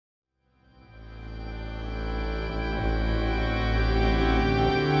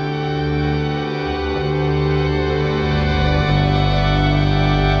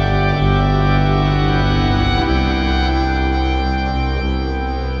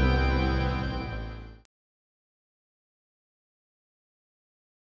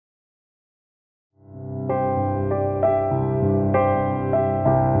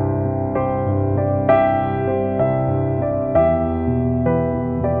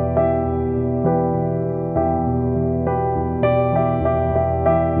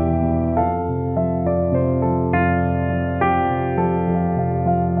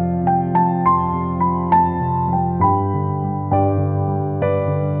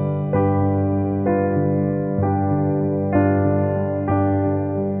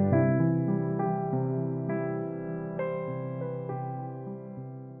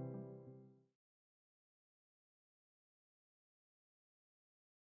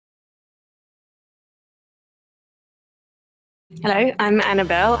Hello, I'm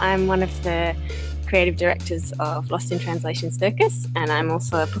Annabelle. I'm one of the creative directors of Lost in Translation Circus, and I'm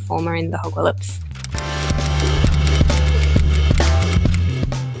also a performer in the Hogwallops.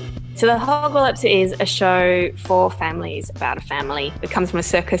 So the Hogwallops is a show for families about a family. It comes from a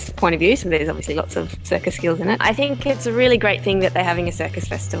circus point of view, so there's obviously lots of circus skills in it. I think it's a really great thing that they're having a circus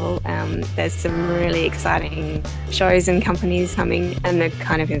festival. There's some really exciting shows and companies coming, and the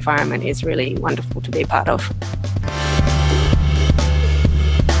kind of environment is really wonderful to be a part of.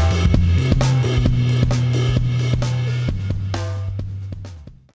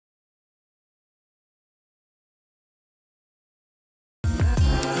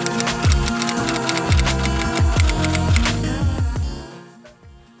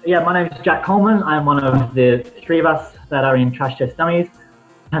 Yeah, my name is Jack Coleman. I'm one of the three of us that are in Trash Test Dummies,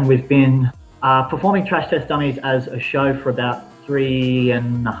 and we've been performing Trash Test Dummies as a show for about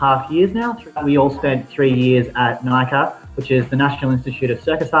 3.5 years now. We all spent 3 years at NICA, which is the National Institute of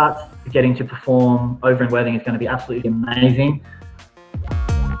Circus Arts. Getting to perform over in Worthing is going to be absolutely amazing.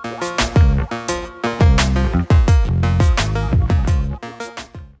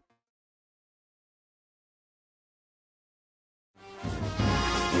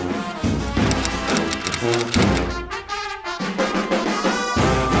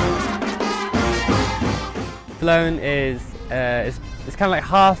 Flown is it's kind of like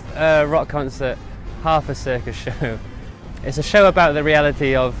half a rock concert, half a circus show. It's a show about the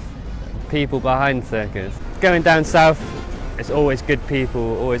reality of people behind circus. Going down south, it's always good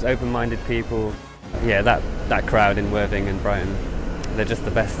people, always open-minded people. Yeah, that crowd in Worthing and Brighton, they're just the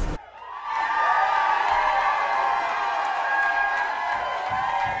best.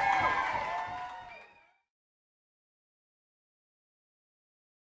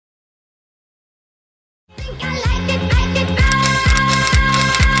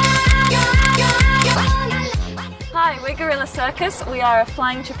 Hi, we're Gorilla Circus. We are a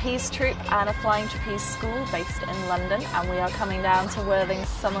flying trapeze troupe and a flying trapeze school based in London, and we are coming down to Worthing's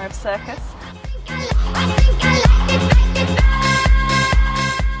Summer of Circus.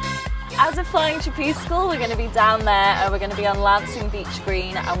 As a flying trapeze school, we're going to be down there and we're going to be on Lancing Beach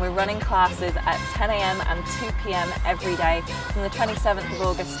Green, and we're running classes at 10 AM and 2 PM every day from the 27th of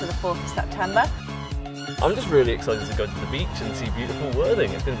August to the 4th of September. I'm just really excited to go to the beach and see beautiful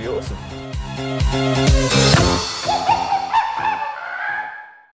Worthing. It's going to be awesome.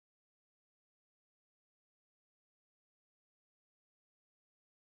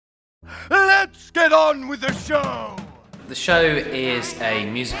 Let's get on with the show! The show is a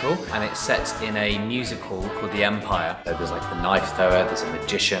musical, and it's set in a music hall called the Empire. There's like the knife thrower, there's a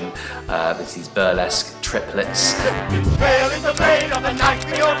magician, there's these burlesque triplets. Betrayal is a blade of a knife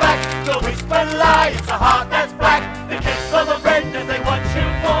in your back. The whisper lie, it's a heart that's black. The kiss of a friend as they watch you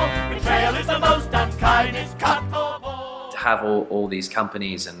fall. Betrayal is the most unkindest cut of all. To have all these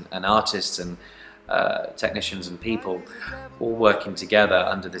companies and artists and technicians and people all working together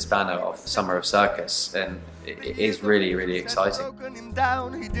under this banner of Summer of Circus, and it is really, really exciting.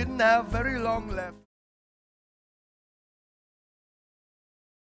 He didn't have very long left.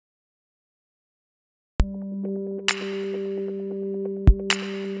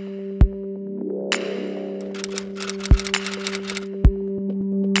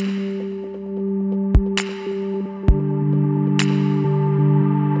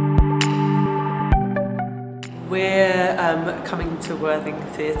 We're coming to Worthing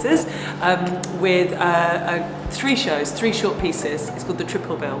Theatres with three shows, three short pieces. It's called the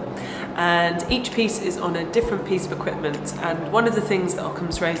Triple Bill, and each piece is on a different piece of equipment. And one of the things that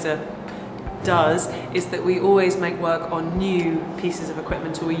Occam's Razor does is that we always make work on new pieces of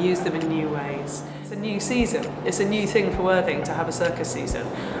equipment, or we use them in new ways. It's a new season. It's a new thing for Worthing to have a circus season,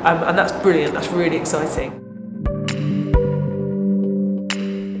 and that's brilliant. That's really exciting.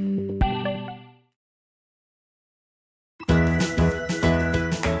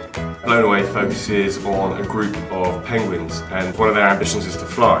 Blown Away focuses on a group of penguins, and one of their ambitions is to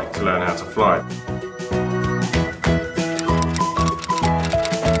fly, to learn how to fly.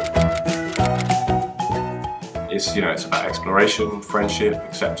 It's about exploration, friendship,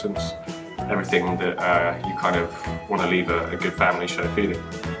 acceptance, everything that you kind of want to leave a good family show feeling.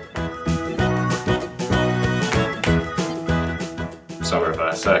 Summer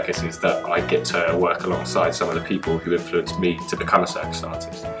of Circus is that I get to work alongside some of the people who influenced me to become a circus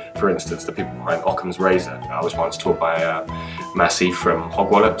artist. For instance, the people behind Occam's Razor. I was once taught by Massey from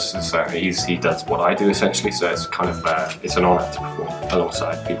Hogwallops, so he does what I do essentially, so it's kind of it's an honour to perform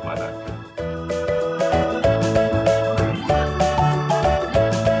alongside people like that.